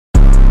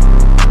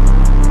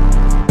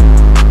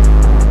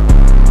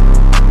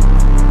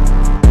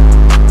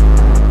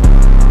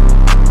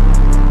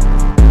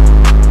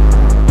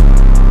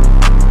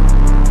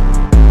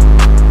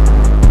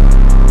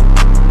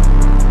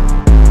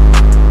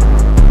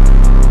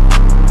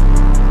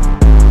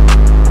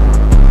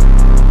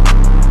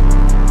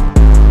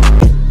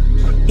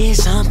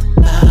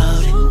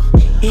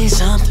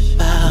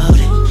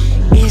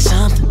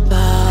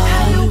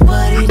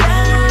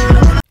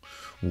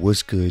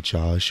What's good,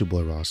 y'all? It's your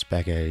boy Ross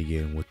back at it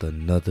again with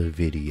another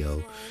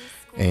video.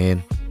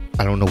 And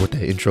I don't know what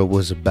that intro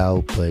was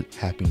about, but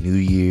Happy New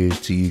Year's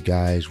to you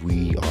guys.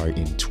 We are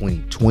in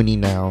 2020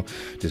 now.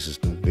 This is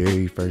the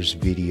very first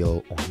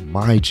video on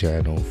my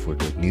channel for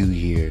the new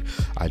year.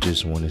 I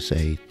just want to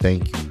say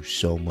thank you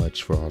so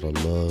much for all the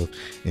love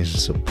and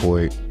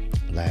support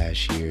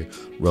last year.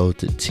 Road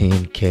to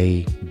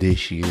 10K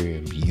this year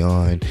and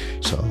beyond.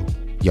 So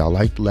y'all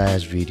liked the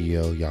last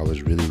video. Y'all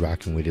was really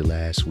rocking with it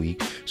last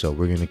week. So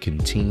we're going to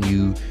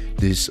continue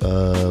this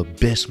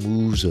best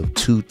moves of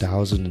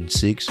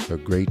 2006. A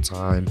great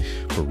time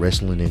for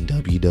wrestling in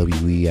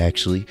WWE,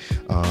 actually.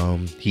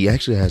 He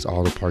actually has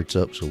all the parts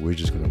up. So we're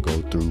just going to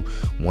go through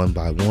one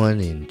by one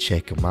and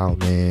check them out,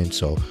 man.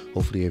 So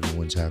hopefully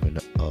everyone's having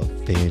a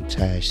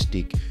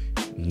fantastic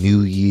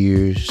New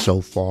Year so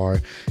far.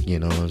 You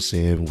know what I'm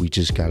saying? We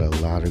just got a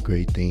lot of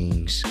great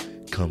things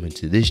coming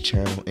to this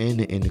channel and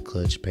the In the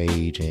Clutch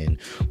page, and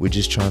we're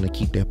just trying to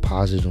keep that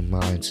positive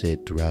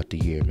mindset throughout the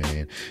year,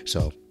 man.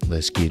 So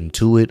let's get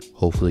into it.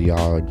 Hopefully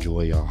y'all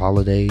enjoy your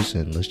holidays,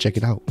 and let's check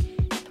it out.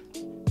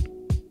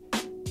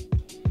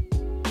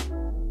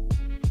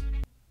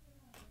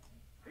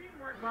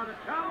 Teamwork by the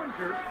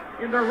challengers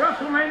in their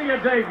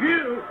WrestleMania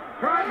debut.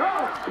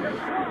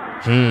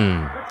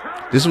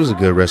 This was a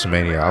good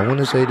WrestleMania. I want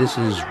to say this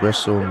is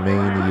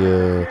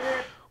WrestleMania.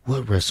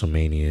 What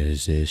WrestleMania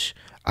is this?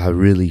 I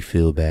really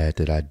feel bad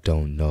that I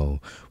don't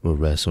know what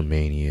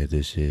WrestleMania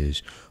this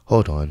is.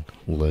 Hold on.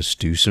 Let's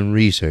do some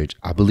research.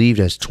 I believe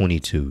that's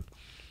 22.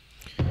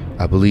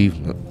 I believe...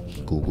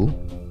 Google.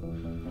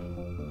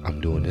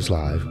 I'm doing this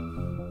live.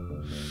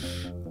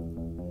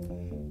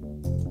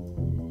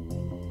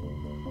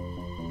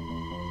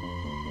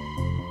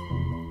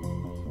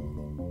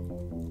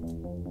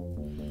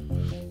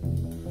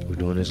 We're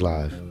doing this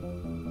live.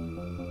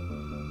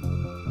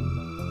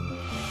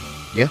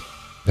 Yeah.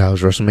 That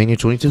was WrestleMania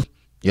 22.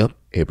 Yep,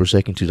 April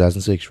 2nd,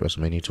 2006,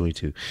 WrestleMania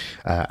 22.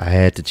 I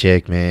had to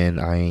check, man.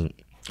 I ain't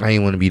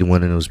want to be the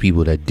one of those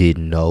people that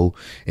didn't know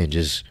and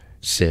just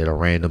said a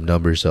random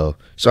number. So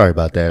sorry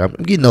about that. I'm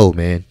getting old,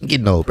 man. I'm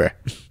getting old, bruh.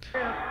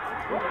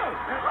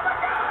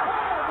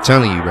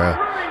 Telling you, bruh.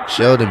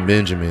 Shelton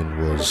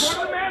Benjamin was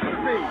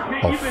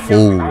a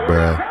fool,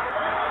 bruh.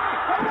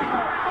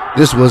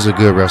 This was a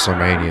good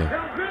WrestleMania.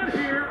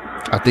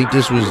 I think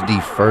this was the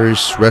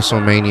first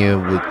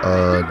WrestleMania with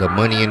the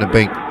Money in the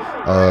Bank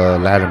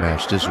ladder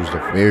match. This was the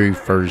very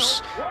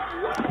first,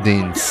 the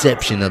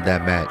inception of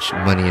that match,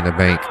 Money in the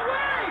Bank.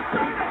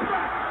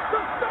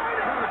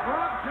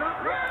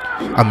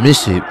 I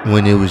miss it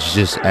when it was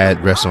just at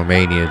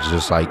WrestleMania,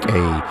 just like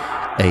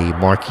a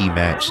marquee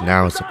match.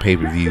 Now it's a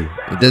pay-per-view.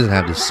 It doesn't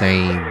have the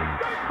same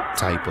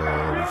type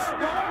of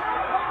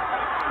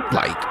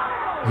like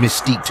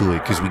mystique to it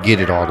because we get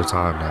it all the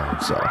time now.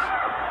 So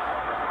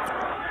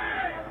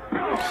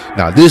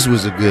now this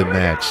was a good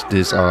match.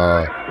 This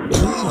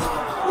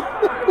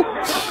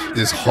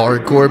this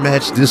hardcore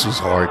match, this was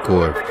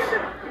hardcore.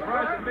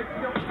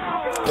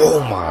 Oh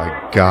my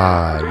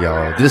god,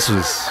 y'all. This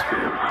was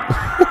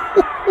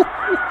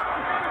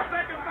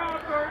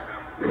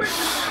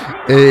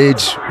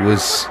Edge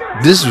was,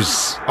 this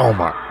was, oh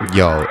my,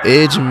 yo,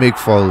 Edge and Mick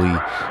Foley,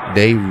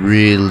 they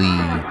really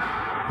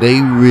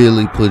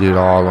put it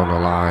all on the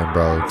line,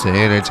 bro, to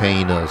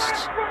entertain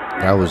us.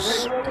 That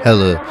was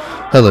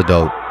hella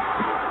dope.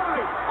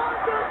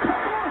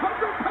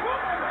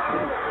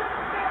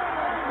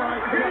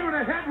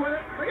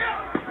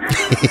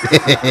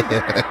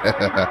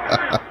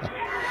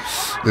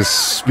 The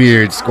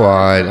Spirit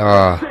Squad.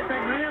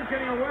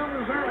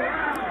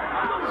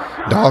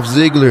 Dolph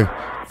Ziggler.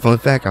 Fun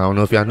fact, I don't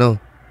know if y'all know.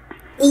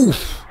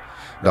 Oof.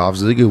 Dolph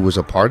Ziggler was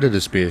a part of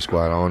the Spirit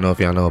Squad. I don't know if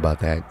y'all know about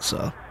that.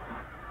 So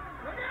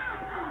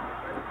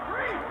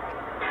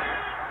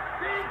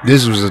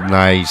this was a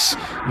nice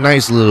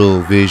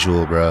little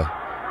visual, bro.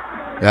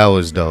 That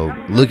was dope.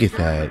 Look at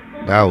that.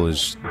 That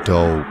was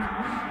dope.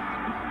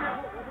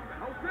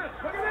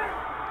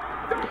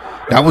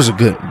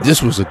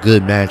 This was a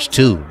good match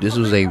too. This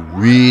was a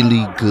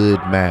really good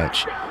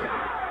match.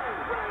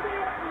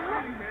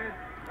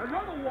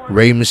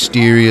 Rey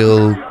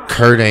Mysterio,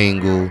 Kurt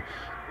Angle,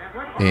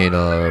 and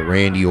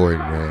Randy Orton,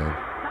 man.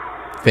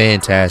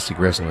 Fantastic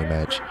wrestling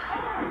match.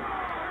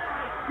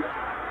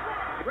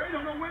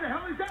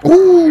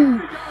 Ooh.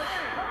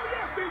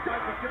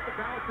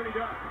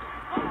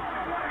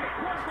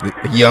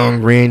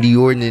 Young Randy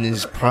Orton in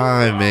his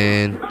prime,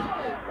 man.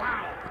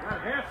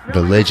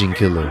 The Legend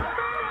Killer.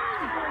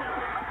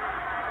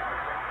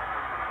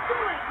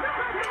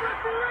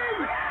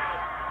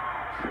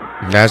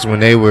 And that's when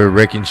they were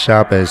wrecking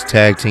shop as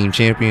tag team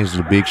champions,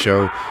 the Big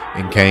Show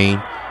and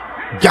Kane.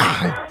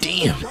 God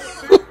damn.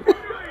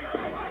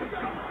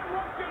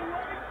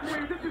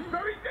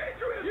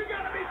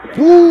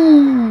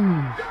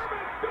 Woo.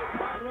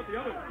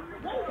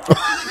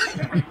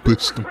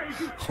 Pushed him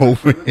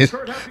over his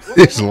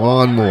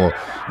lawnmower.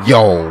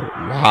 Yo,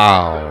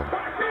 wow.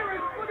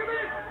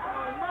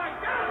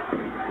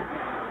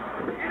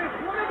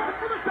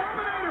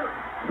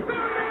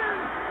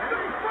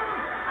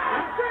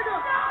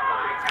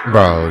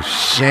 Bro,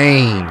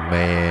 Shane,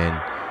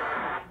 man.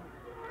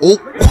 Oh,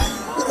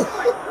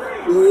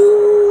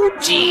 ooh,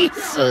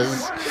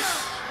 Jesus.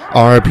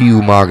 R.I.P.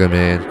 Umaga,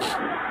 man.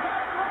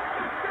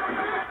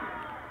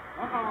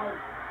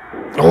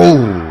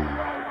 Oh.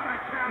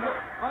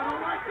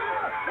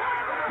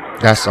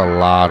 That's a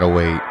lot of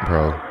weight,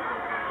 bro.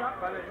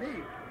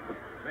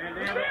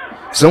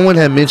 Someone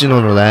had mentioned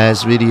on the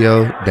last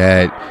video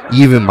that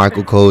even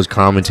Michael Cole's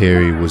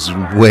commentary was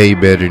way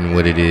better than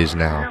what it is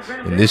now.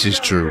 And this is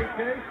true.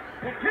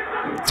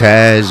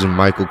 Taz and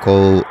Michael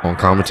Cole on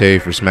commentary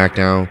for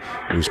SmackDown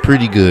was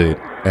pretty good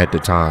at the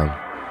time.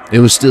 It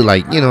was still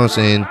like, you know what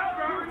I'm saying?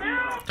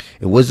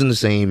 It wasn't the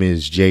same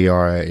as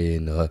JR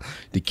and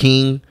The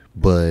King,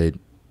 but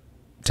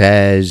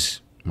Taz,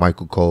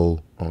 Michael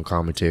Cole on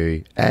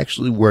commentary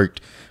actually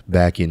worked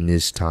back in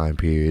this time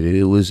period.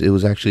 It was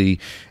actually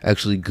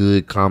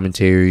good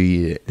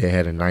commentary. They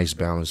had a nice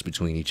balance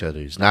between each other.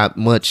 It's not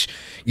much.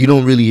 You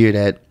don't really hear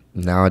that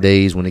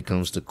nowadays when it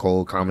comes to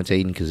Cole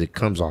commentating because it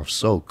comes off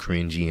so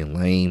cringy and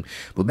lame.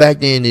 But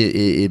back then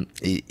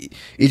it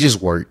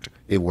just worked.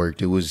 It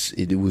worked. It was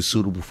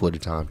suitable for the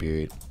time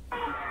period.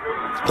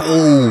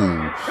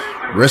 Oh,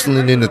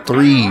 wrestling in the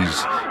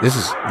threes.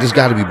 This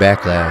got to be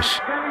Backlash.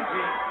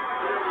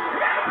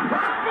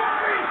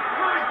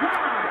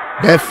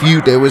 That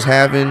feud they was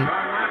having,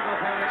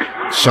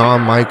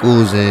 Shawn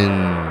Michaels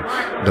and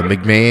the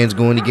McMahons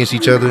going against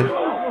each other,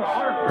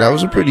 that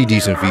was a pretty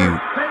decent feud.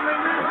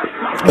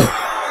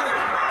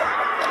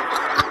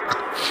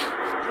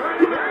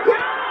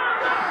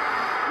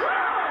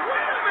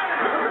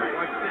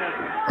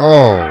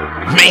 Oh,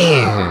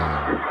 man.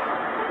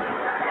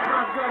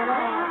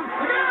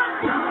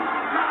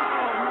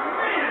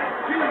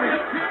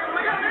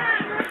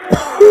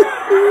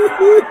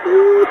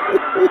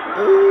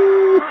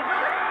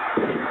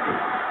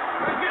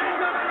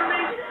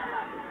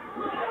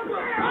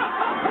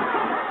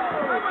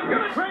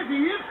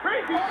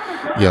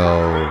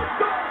 Yo,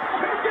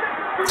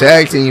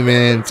 tag team,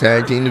 man.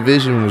 Tag team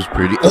division was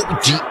pretty. Oh,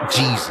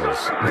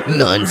 Jesus.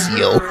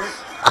 Nuncio.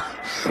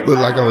 But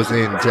like I was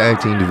saying, the tag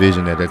team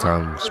division at that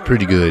time was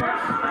pretty good.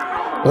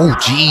 Oh,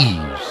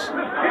 jeez.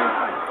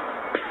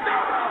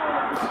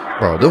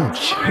 Bro, them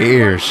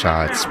chair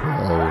shots,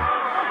 bro.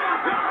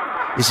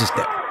 It's just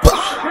that.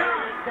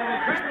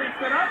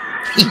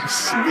 These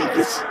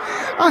niggas.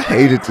 I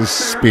hated the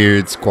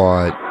Spirit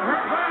Squad.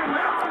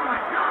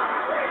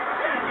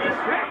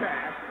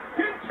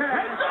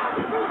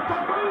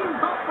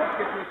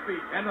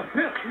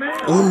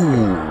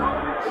 Ooh.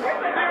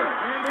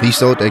 He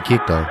sold that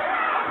kick though.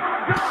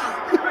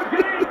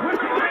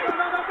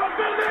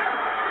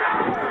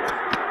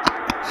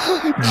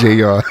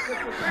 JR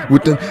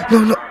with the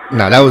no.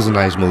 Nah, that was a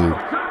nice move.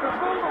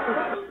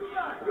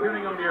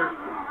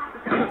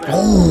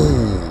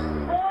 Oh.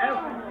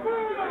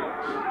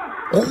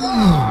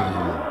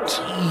 Oh,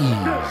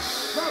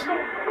 jeez.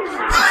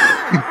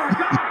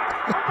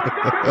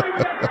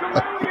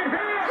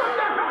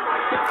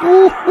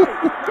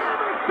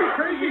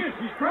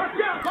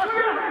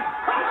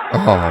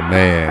 Oh,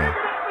 man.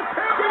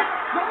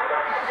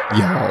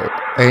 Yo,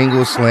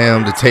 angle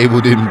slam. The table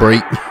didn't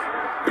break.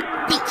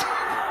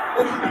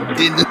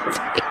 Didn't.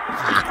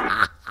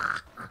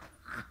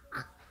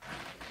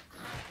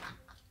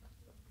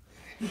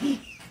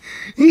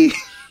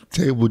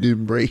 Table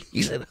didn't break.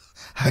 He said,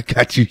 I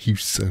got you, you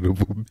son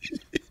of a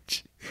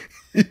bitch.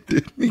 That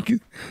nigga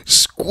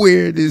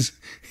squared his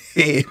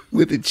head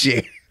with a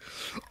chair.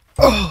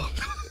 Oh.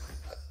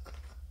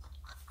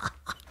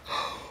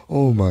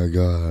 Oh my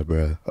God,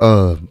 bro.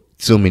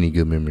 So many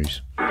good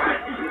memories.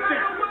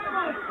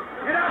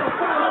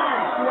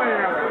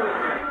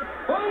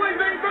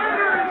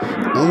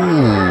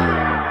 Ooh.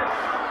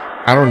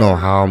 I don't know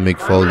how Mick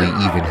Foley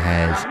even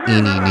has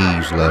any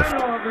knees left.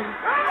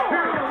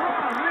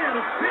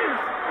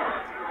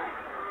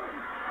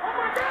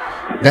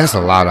 That's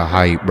a lot of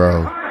hype,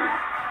 bro.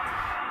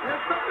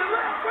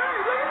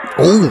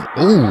 Ooh,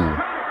 ooh.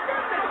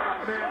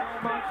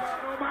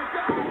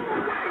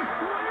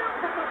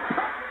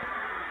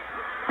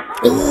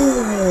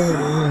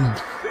 Ooh.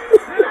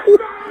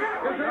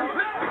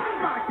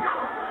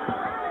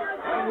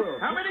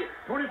 How many?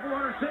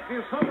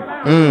 2,460.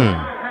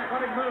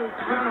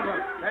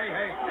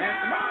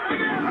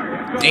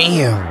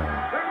 Damn.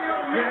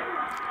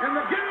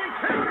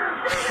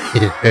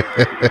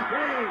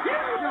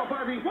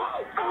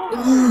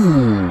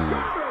 Ooh.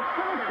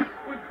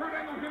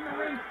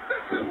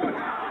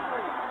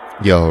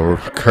 Yo,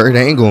 Kurt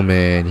Angle,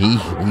 man, he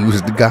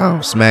was the guy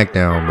on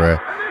SmackDown, bro.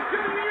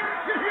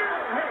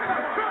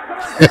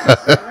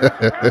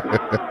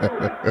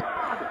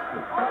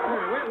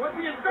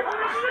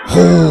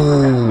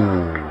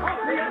 Oh.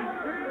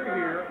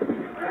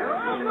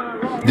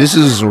 This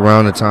is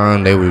around the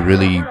time they were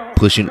really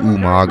pushing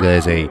Umaga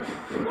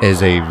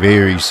as a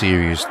very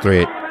serious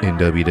threat in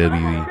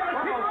WWE.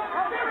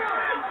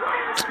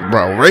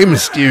 Bro, Rey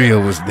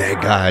Mysterio was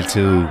that guy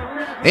too.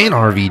 And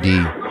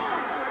RVD.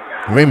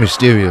 Rey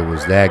Mysterio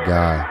was that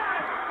guy.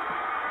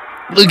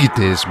 Look at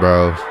this,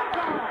 bro.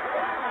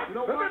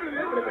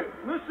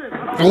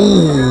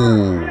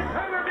 Oh.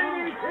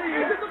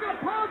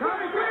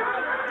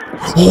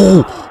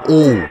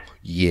 Oh.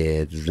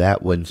 Yeah,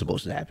 that wasn't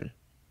supposed to happen.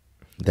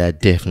 That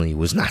definitely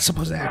was not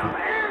supposed to happen.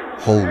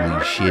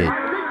 Holy shit.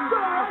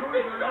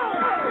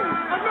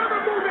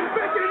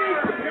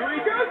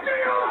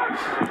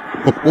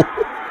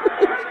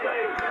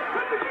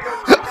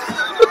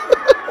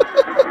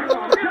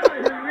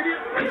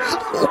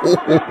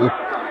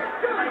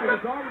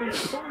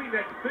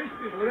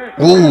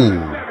 Ooh.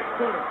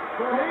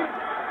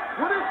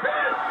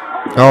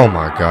 Oh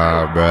my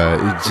god, bro.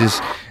 It's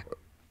just,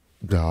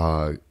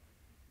 dog.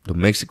 The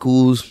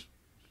Mexicals,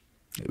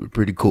 they were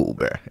pretty cool,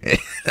 bro.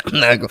 I'm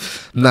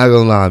not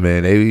gonna lie,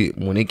 man.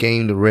 When it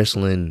came to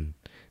wrestling,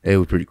 they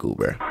were pretty cool,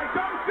 bro.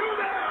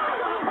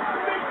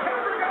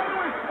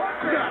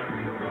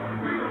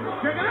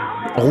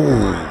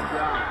 Oh.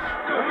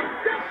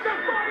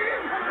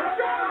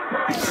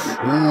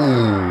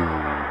 Ooh.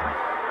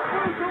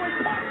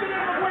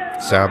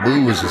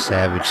 Sabu was a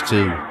savage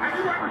too.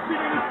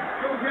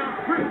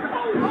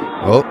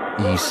 Oh,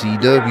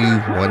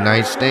 ECW, One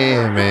Night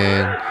Stand,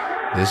 man.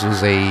 This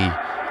was a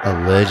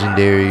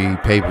legendary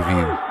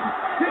pay-per-view.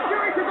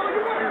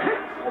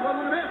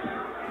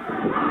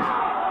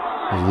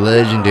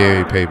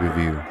 Legendary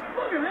pay-per-view.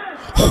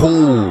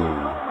 Oh.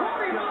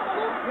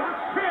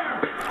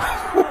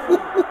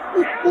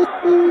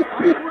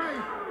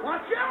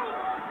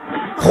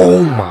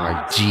 Oh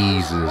my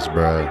Jesus,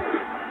 bro.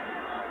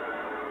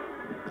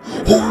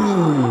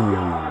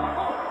 Oh.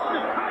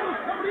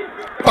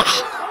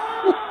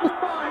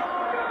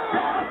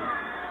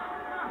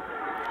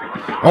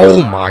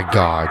 Oh my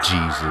God,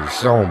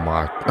 Jesus. Oh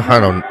my, I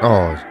don't,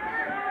 oh.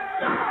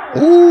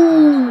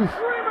 Ooh.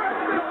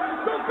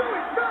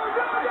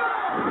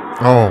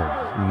 Oh,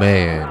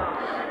 man.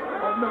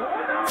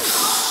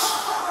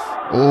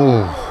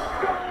 Oh.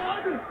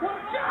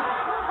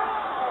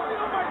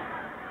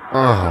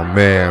 Oh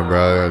man,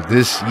 bro.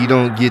 You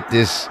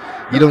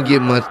don't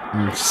get much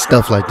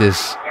stuff like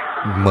this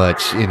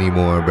much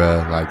anymore,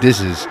 bro. Like,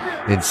 this is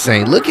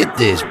insane. Look at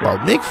this, bro.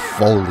 Mick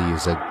Foley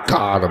is a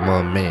god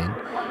among men.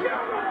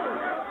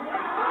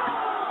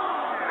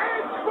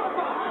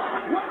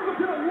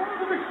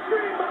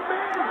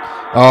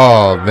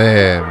 Oh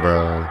man,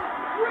 bro.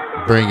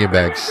 Bringing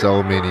back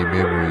so many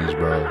memories,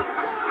 bro.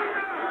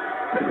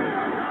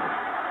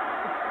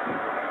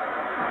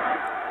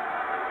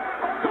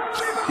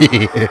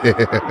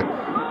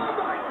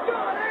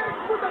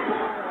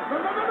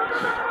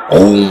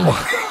 Oh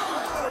my.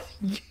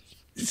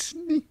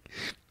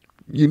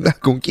 You're not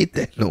gonna get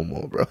that no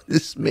more, bro.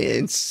 This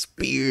man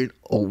speared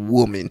a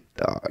woman,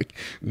 dog.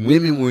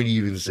 Women weren't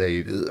even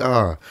saved.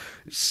 It's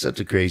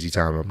such a crazy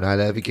time. I'm not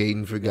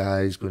advocating for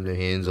guys putting their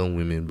hands on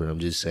women, but I'm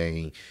just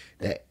saying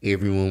that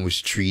everyone was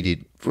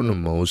treated, for the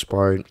most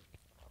part,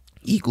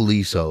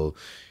 equally. So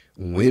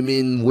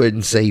women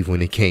weren't safe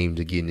when it came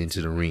to getting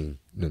into the ring.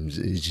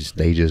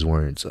 They just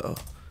weren't. So.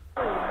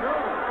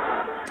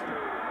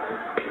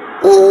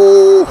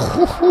 Ooh,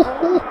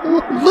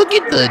 look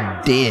at the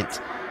dent.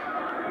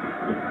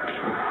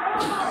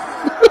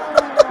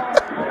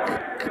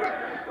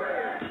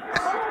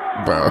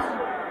 Bro.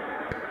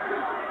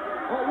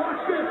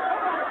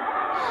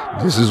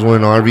 This is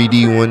when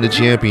RVD won the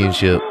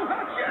championship.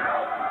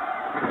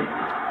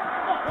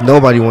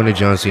 Nobody wanted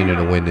John Cena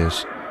to win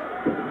this.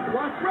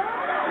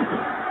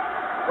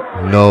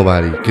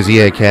 Nobody. Because he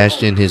had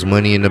cashed in his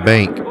money in the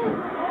bank.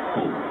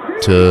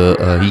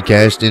 He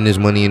cashed in his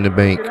money in the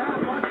bank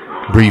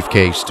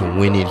briefcase to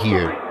win it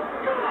here.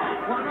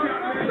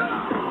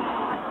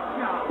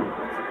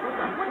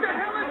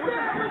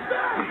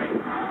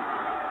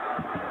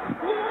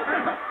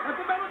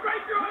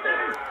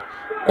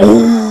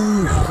 Oh!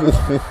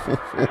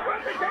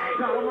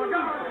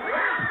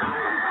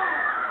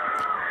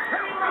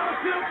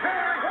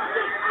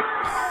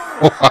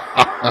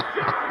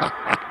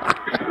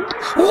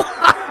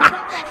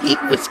 He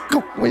was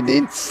going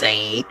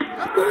insane.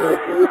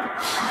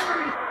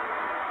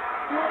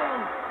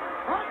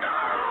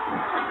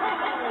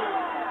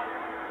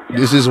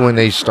 This is when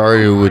they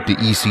started with the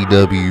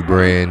ECW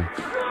brand,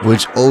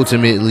 which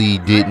ultimately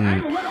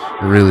didn't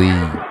really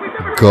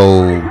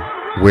go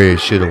where it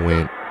should have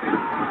went.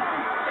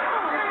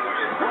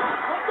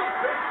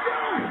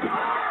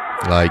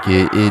 Like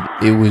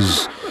it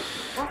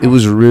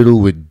was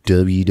riddled with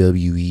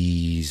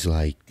WWE's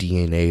like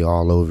DNA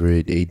all over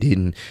it.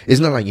 It's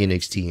not like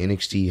NXT.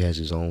 NXT has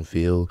its own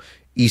feel.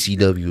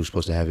 ECW was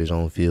supposed to have its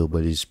own feel,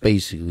 but it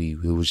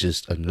was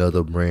just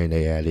another brand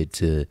they added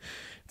to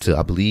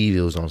I believe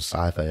it was on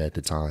Sci-Fi at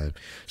the time.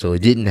 So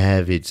it didn't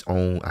have its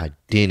own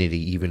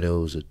identity, even though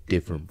it was a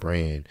different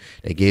brand.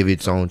 They gave it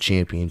its own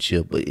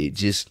championship, but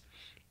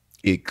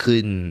it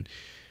couldn't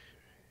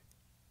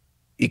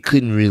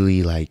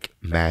really like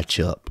match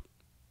up,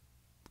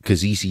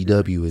 because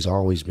ECW has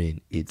always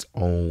been its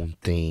own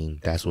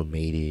thing. That's what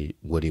made it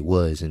what it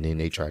was. And then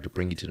they tried to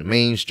bring it to the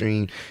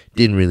mainstream.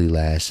 Didn't really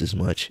last as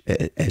much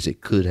as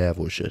it could have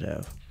or should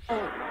have.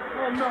 Oh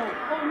no.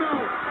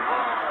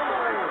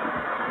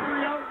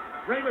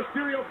 Rey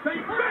Mysterio,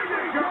 he's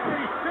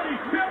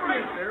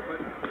there, but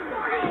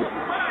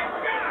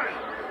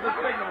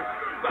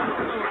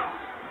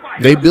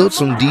They built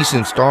some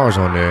decent stars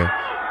on there.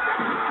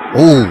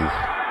 Oh.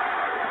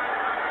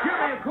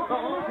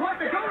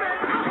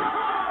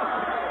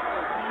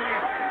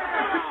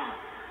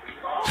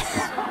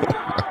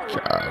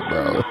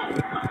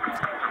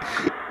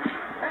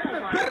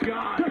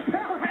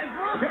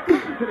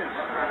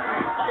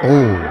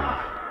 Oh.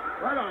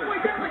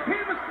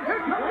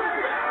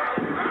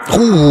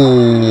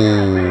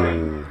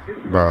 Oh.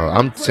 Bro,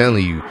 I'm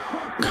telling you,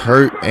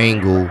 Kurt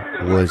Angle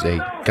was a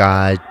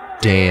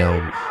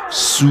goddamn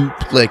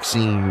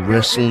suplexing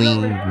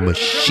wrestling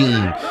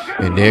machine.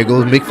 And there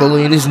goes Mick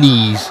Foley in his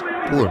knees.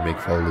 Poor Mick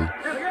Foley.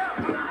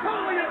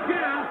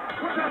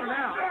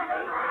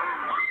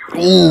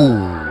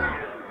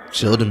 Oh.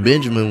 Sheldon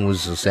Benjamin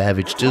was a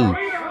savage too.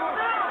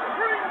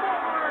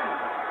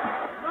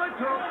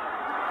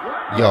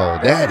 Yo,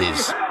 that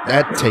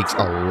takes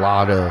a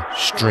lot of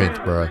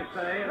strength, bro.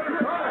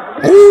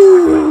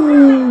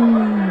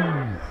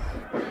 Ooh.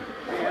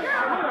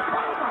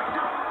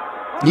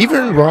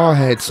 Even Raw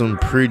had some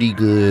pretty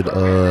good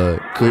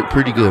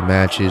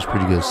matches,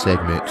 pretty good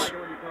segments.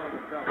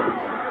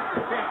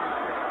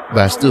 But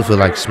I still feel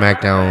like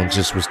SmackDown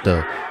just was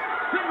the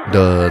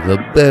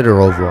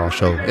better overall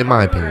show, in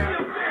my opinion.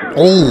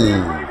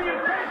 Oh.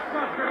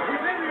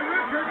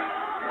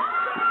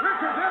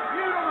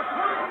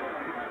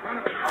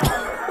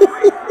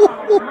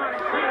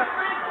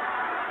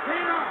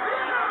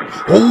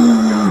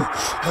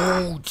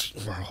 Oh,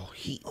 bro,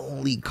 he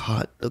only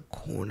caught the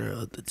corner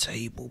of the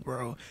table,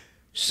 bro.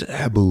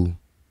 Sabu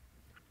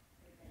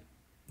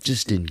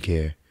just didn't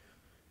care.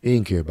 He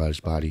didn't care about his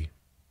body.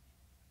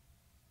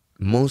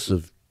 Most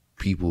of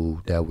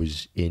people that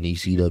was in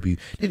ECW,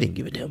 they didn't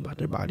give a damn about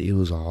their body. It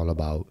was all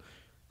about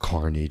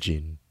carnage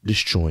and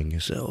destroying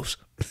yourselves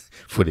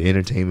for the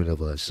entertainment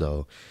of us.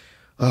 So,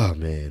 oh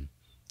man.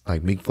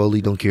 Like, Mick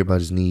Foley don't care about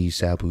his knees.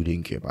 Sabu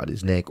didn't care about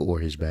his neck or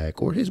his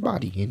back or his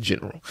body in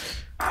general.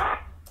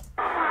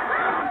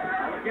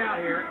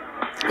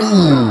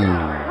 Ooh.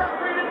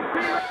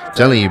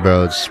 Telling you,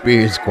 bro, the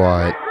Spirit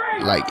Squad,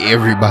 like,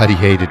 everybody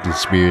hated the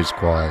Spirit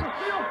Squad.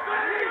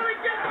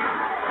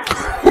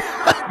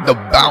 The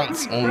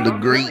bounce on the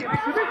grate.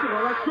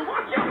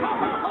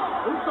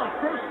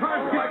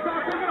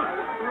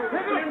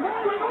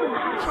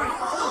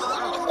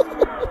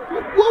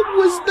 What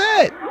was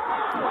that?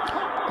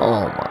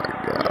 Oh my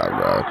God,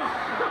 bro.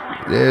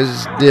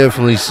 There's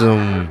definitely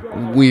some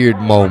weird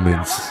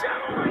moments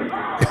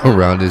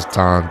around this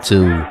time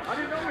too.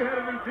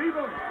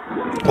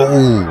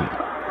 Oh.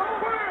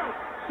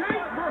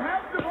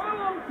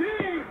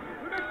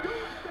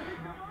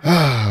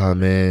 Ah,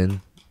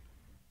 man.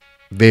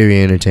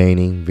 Very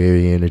entertaining,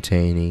 very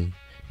entertaining.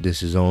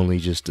 This is only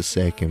just the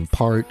second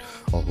part.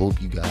 I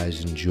hope you guys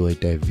enjoyed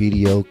that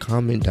video.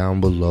 Comment down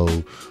below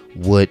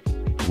what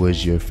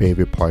was your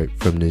favorite part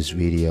from this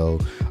video.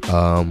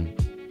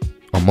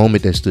 A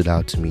moment that stood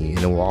out to me, and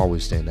it will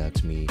always stand out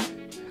to me,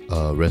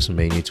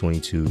 WrestleMania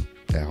 22,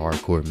 that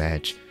hardcore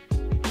match.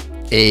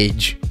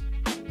 Edge,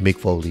 Mick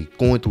Foley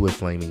going through a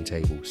flaming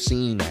table.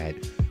 Seeing that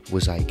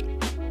was like,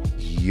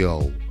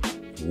 yo,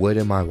 what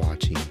am I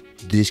watching?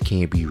 This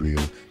can't be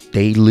real.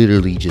 They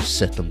literally just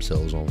set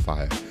themselves on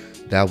fire.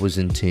 That was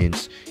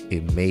intense.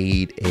 It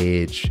made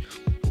Edge,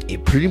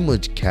 it pretty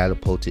much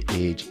catapulted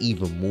Edge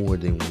even more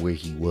than where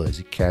he was.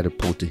 It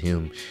catapulted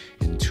him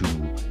into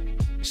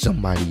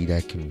somebody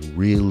that can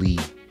really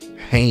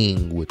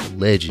hang with a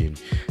legend.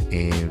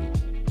 And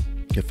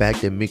the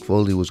fact that Mick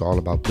Foley was all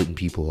about putting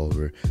people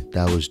over,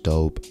 that was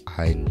dope.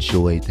 I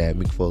enjoyed that.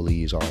 Mick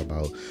Foley is all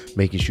about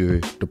making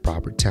sure the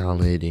proper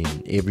talent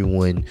and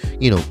everyone,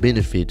 you know,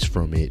 benefits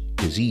from it,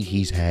 because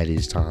he's had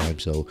his time.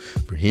 So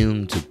for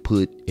him to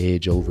put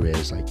Edge over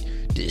as like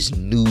this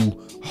new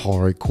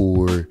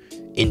hardcore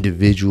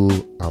individual,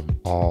 I'm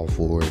all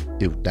for it.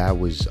 If that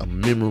was a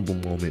memorable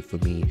moment for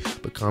me.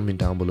 But comment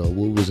down below,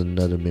 what was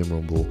another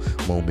memorable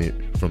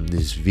moment from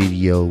this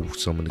video,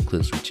 some of the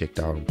clips we checked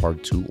out in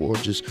part 2, or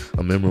just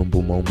a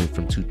memorable moment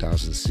from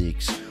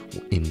 2006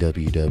 in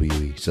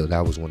WWE. So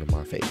that was one of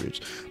my favorites.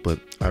 But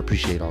I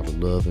appreciate all the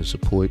love and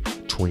support.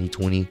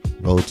 2020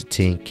 road to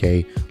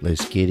 10K.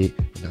 Let's get it,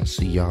 and I'll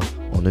see y'all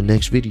on the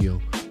next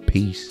video.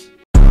 Peace.